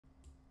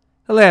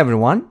Hello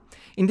everyone.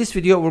 In this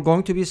video we're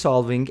going to be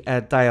solving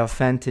a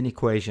Diophantine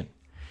equation.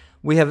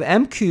 We have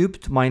m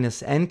cubed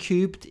minus n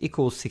cubed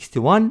equals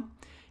 61.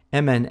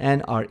 M and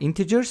n are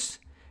integers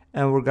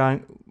and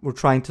we're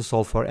trying to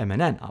solve for m and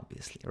n,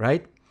 obviously,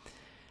 right?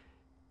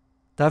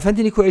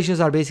 Diophantine equations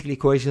are basically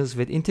equations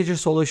with integer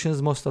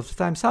solutions most of the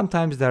time.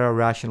 Sometimes there are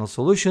rational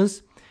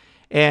solutions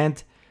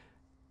and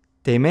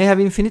they may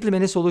have infinitely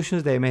many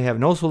solutions, they may have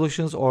no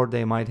solutions, or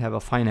they might have a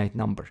finite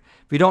number.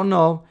 We don't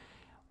know.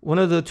 One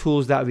of the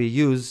tools that we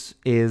use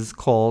is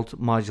called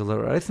modular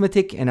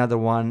arithmetic. Another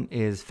one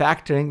is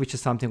factoring, which is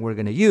something we're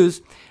going to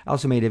use. I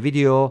also made a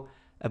video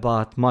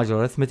about modular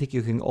arithmetic.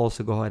 You can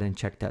also go ahead and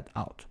check that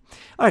out.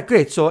 All right,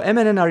 great. So m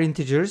and n are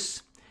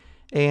integers,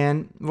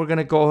 and we're going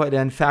to go ahead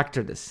and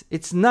factor this.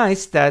 It's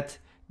nice that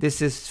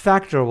this is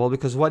factorable,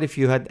 because what if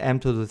you had m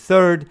to the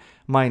third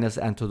minus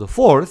n to the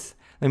fourth?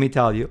 Let me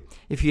tell you,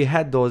 if you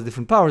had those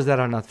different powers that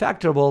are not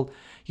factorable,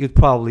 you'd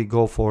probably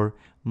go for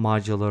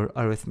modular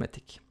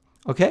arithmetic.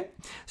 Okay,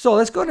 so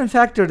let's go ahead and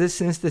factor this.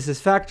 Since this is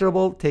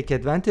factorable, take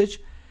advantage.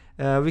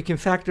 We can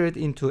factor it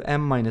into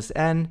m minus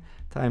n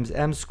times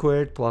m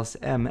squared plus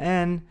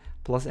mn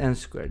plus n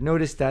squared.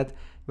 Notice that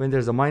when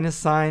there's a minus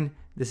sign,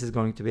 this is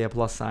going to be a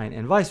plus sign,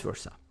 and vice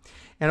versa.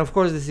 And of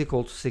course, this is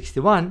equal to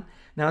 61.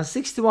 Now,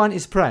 61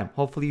 is prime.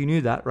 Hopefully you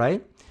knew that,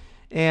 right?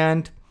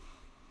 And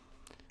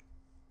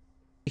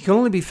it can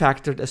only be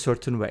factored a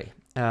certain way.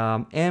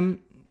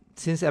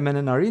 Since m and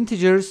n are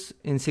integers,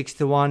 in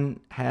 61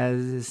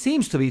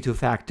 seems to be two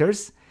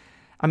factors.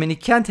 I mean,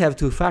 it can't have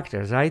two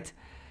factors, right?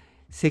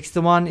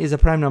 61 is a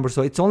prime number,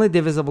 so it's only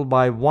divisible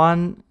by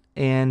 1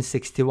 and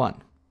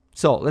 61.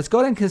 So let's go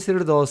ahead and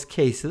consider those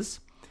cases.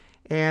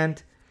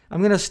 And I'm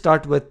going to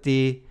start with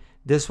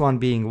this one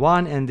being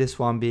 1 and this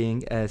one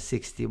being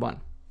 61.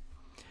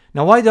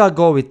 Now, why do I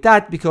go with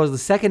that? Because the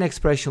second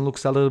expression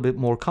looks a little bit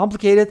more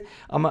complicated.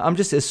 I'm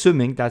just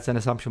assuming, that's an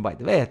assumption by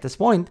the way at this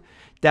point,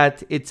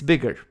 that it's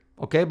bigger.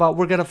 Okay, but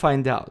we're going to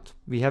find out.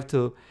 We have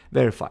to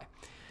verify.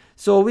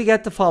 So we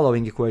get the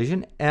following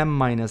equation, m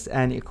minus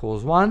n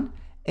equals 1,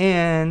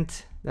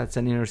 and that's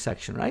an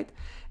intersection, right?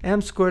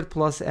 M squared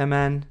plus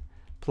mn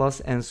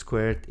plus n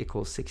squared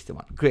equals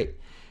 61. Great.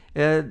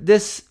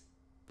 This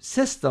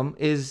system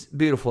is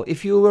beautiful.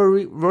 If you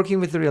were working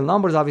with the real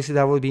numbers, obviously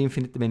there will be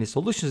infinitely many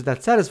solutions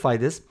that satisfy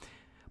this.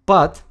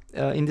 But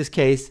in this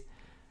case,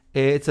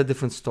 it's a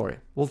different story.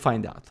 We'll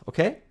find out,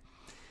 okay?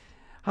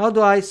 How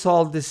do I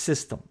solve this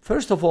system?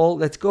 First of all,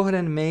 let's go ahead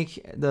and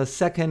make the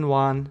second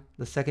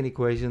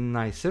equation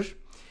nicer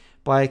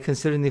by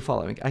considering the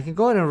following. I can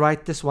go ahead and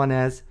write this one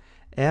as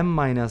m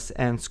minus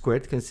n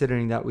squared,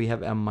 considering that we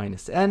have m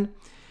minus n.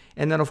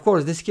 And then, of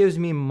course, this gives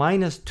me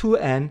minus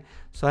 2n,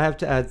 so I have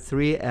to add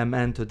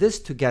 3mn to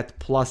this to get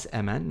plus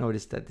mn.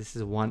 Notice that this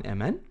is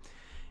 1mn,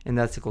 and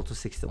that's equal to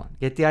 61.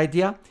 Get the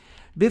idea?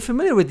 Be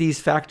familiar with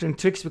these factoring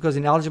tricks, because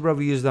in algebra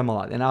we use them a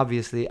lot, and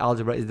obviously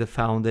algebra is the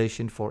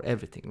foundation for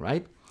everything,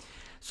 right?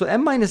 So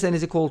m minus n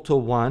is equal to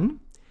 1,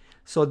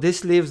 so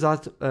this leaves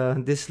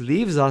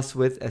us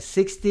with a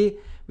 60,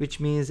 which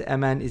means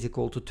mn is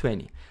equal to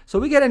 20. So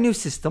we get a new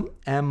system,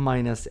 m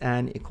minus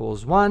n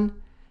equals 1,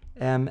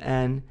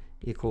 mn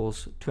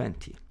equals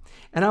 20.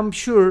 And I'm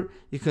sure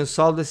you can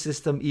solve the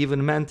system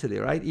even mentally,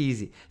 right?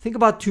 Easy. Think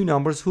about two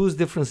numbers whose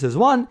difference is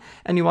 1,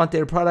 and you want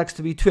their products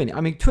to be 20. I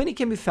mean, 20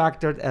 can be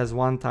factored as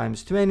 1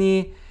 times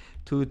 20,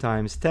 2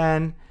 times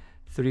 10,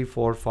 3,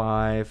 4,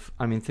 5.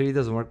 I mean, 3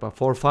 doesn't work, but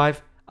 4,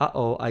 5.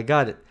 Uh-oh, I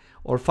got it.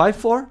 Or 5,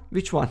 4?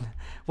 Which one?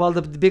 Well,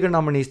 the bigger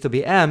number needs to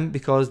be m,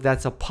 because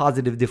that's a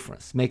positive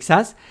difference. Make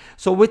sense?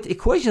 So with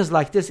equations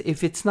like this,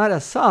 if it's not a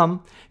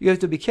sum, you have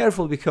to be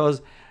careful,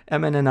 because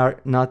m and n are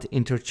not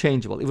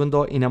interchangeable, even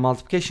though in a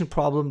multiplication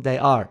problem they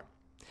are.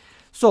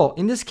 So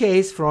in this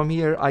case, from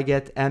here I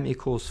get m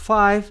equals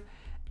 5,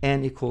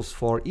 n equals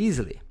 4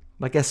 easily.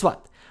 But guess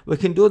what? We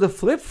can do the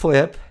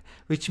flip,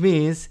 which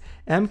means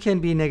m can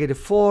be negative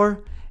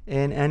 4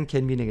 and n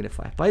can be negative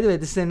 5. By the way,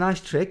 this is a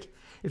nice trick.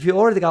 If you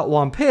already got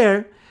one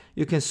pair,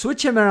 you can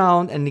switch them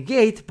around and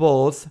negate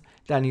both,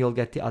 then you'll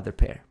get the other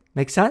pair.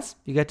 Make sense?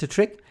 You get the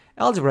trick?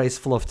 Algebra is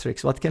full of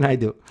tricks. What can I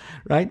do,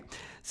 right?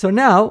 So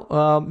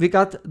now we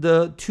got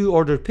the two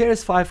ordered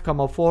pairs, 5,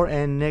 4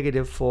 and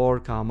negative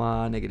 4,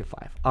 negative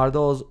 5. Are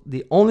those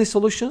the only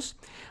solutions?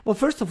 Well,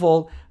 first of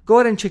all, go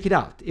ahead and check it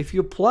out. If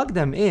you plug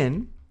them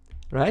in,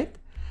 right?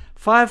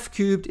 5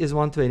 cubed is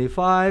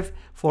 125,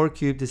 4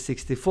 cubed is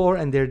 64,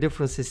 and their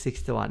difference is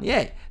 61.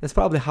 Yay! That's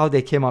probably how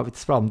they came up with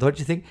this problem, don't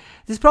you think?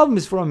 This problem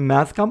is from a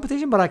math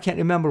competition, but I can't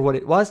remember what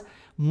it was.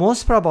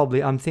 Most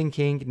probably, I'm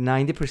thinking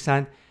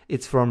 90%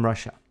 it's from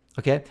Russia.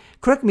 Okay,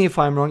 correct me if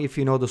I'm wrong if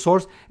you know the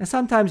source. And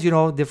sometimes, you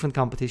know, different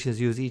competitions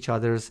use each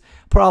other's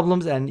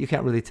problems and you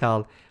can't really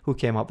tell who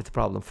came up with the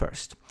problem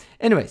first.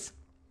 Anyways,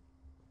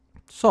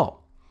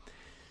 so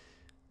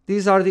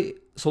these are the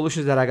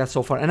solutions that I got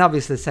so far. And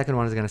obviously the second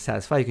one is going to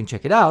satisfy. You can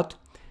check it out.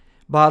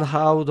 But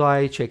how do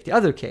I check the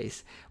other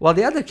case? Well,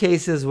 the other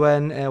case is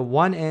when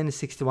 1 and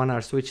 61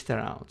 are switched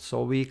around.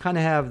 So we kind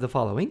of have the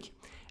following.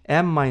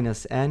 M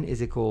minus n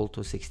is equal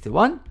to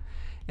 61.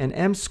 And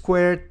m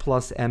squared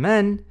plus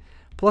mn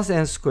plus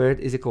n squared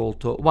is equal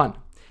to 1.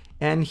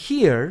 And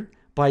here,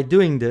 by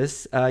doing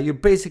this, you're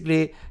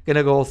basically going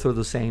to go through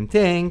the same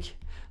thing.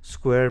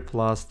 Squared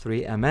plus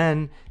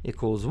 3mn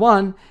equals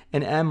 1,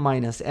 and m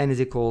minus n is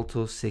equal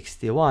to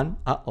 61.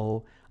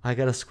 Uh-oh, I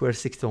got to square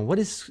 61. What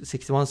is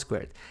 61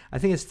 squared? I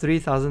think it's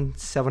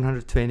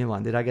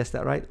 3,721. Did I guess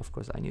that right? Of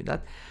course, I knew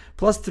that.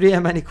 Plus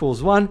 3mn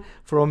equals 1.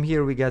 From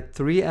here, we get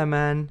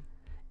 3mn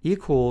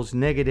equals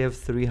negative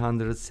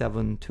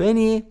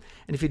 30720.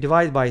 And if you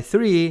divide by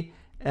 3,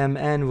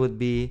 mn would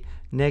be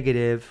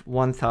negative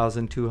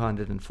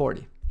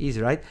 1,240. Easy,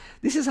 right?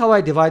 This is how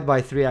I divide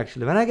by 3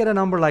 actually. When I get a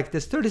number like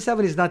this,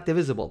 37 is not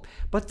divisible,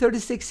 but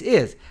 36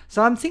 is.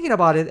 So I'm thinking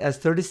about it as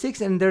 36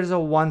 and there's a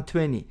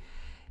 120.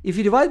 If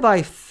you divide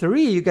by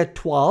 3, you get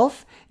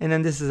 12, and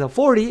then this is a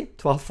 40,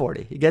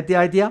 1240. You get the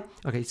idea?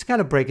 Okay, let's kind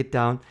of break it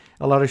down.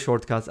 A lot of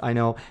shortcuts, I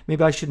know.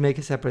 Maybe I should make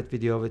a separate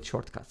video with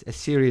shortcuts, a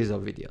series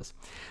of videos.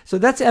 So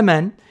that's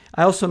mn.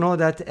 I also know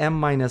that m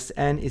minus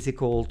n is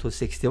equal to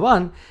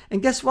 61.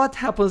 And guess what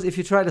happens if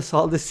you try to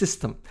solve this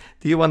system?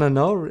 Do you want to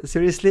know?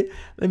 Seriously?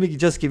 Let me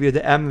just give you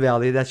the m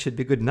value. That should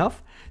be good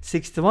enough.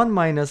 61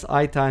 minus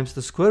I times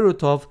the square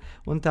root of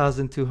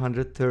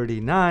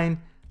 1,239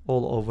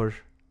 all over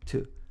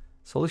 2.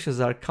 Solutions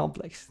are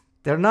complex.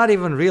 They're not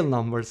even real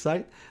numbers,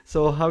 right?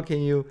 So how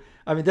can you,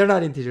 I mean, they're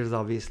not integers,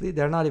 obviously.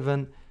 They're not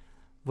even,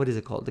 what is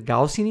it called? The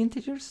Gaussian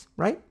integers,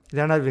 right?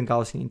 They're not even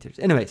Gaussian integers.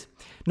 Anyways,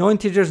 no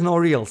integers, no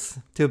reals.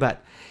 Too bad.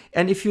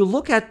 And if you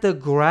look at the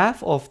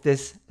graph of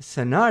this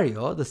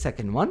scenario, the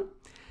second one,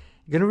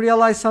 you're going to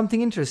realize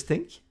something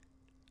interesting.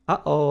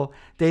 Uh-oh,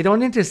 they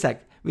don't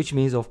intersect, which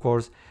means, of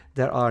course,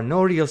 there are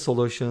no real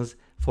solutions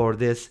for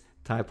this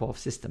type of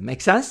system.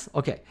 Make sense?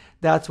 Okay,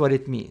 that's what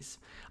it means.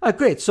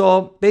 Great.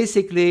 So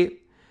basically,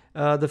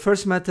 the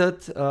first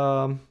method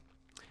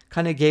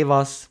kind of gave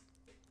us,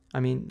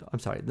 not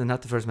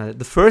the first method.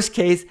 The first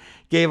case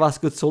gave us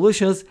good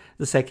solutions.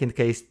 The second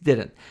case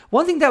didn't.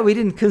 One thing that we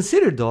didn't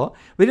consider, though,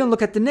 we didn't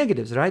look at the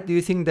negatives, right? Do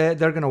you think that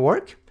they're going to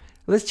work?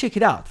 Let's check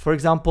it out. For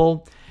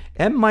example,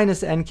 m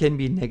minus n can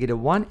be negative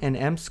 1, and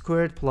m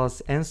squared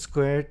plus n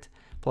squared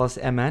plus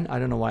mn, I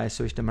don't know why I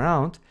switched them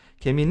around,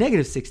 can be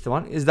negative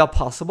 61. Is that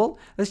possible?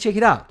 Let's check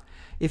it out.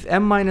 If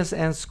m minus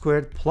n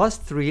squared plus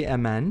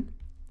 3mn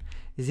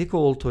is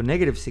equal to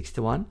negative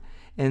 61,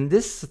 and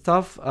this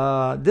stuff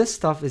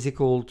is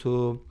equal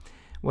to,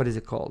 what is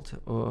it called?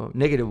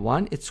 Negative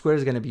 1. Its square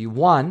is going to be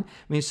 1.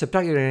 When you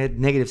subtract, you're going to get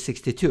negative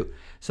 62.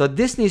 So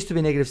this needs to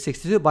be negative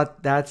 62,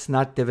 but that's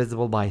not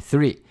divisible by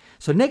 3.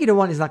 So negative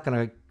 1 is not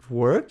going to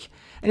work.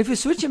 And if you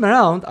switch them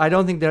around, I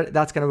don't think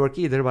that's going to work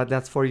either, but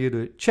that's for you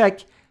to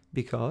check,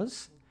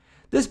 because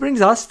this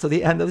brings us to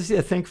the end of this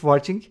video. Thanks for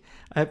watching.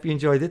 I hope you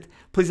enjoyed it.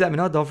 Please let me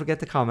know. Don't forget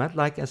to comment,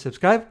 like, and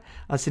subscribe.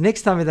 I'll see you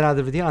next time with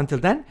another video. Until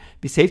then,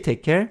 be safe,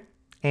 take care,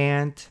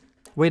 and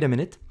wait a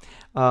minute.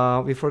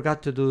 We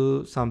forgot to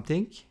do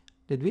something.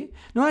 Did we?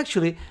 No,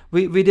 actually,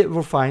 we did.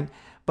 We're fine.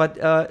 But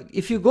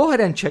if you go ahead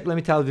and check, let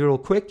me tell you real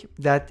quick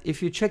that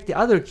if you check the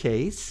other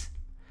case,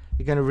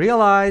 you're going to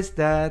realize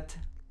that,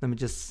 let me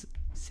just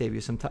save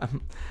you some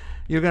time.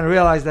 You're going to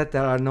realize that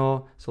there are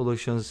no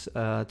solutions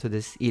to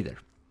this either.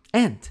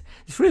 And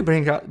this really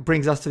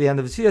brings us to the end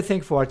of this video.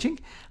 Thank you for watching.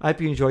 I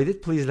hope you enjoyed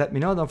it. Please let me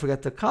know. Don't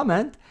forget to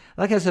comment,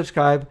 like, and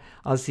subscribe.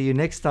 I'll see you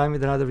next time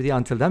with another video.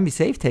 Until then, be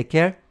safe, take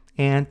care,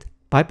 and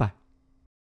bye-bye.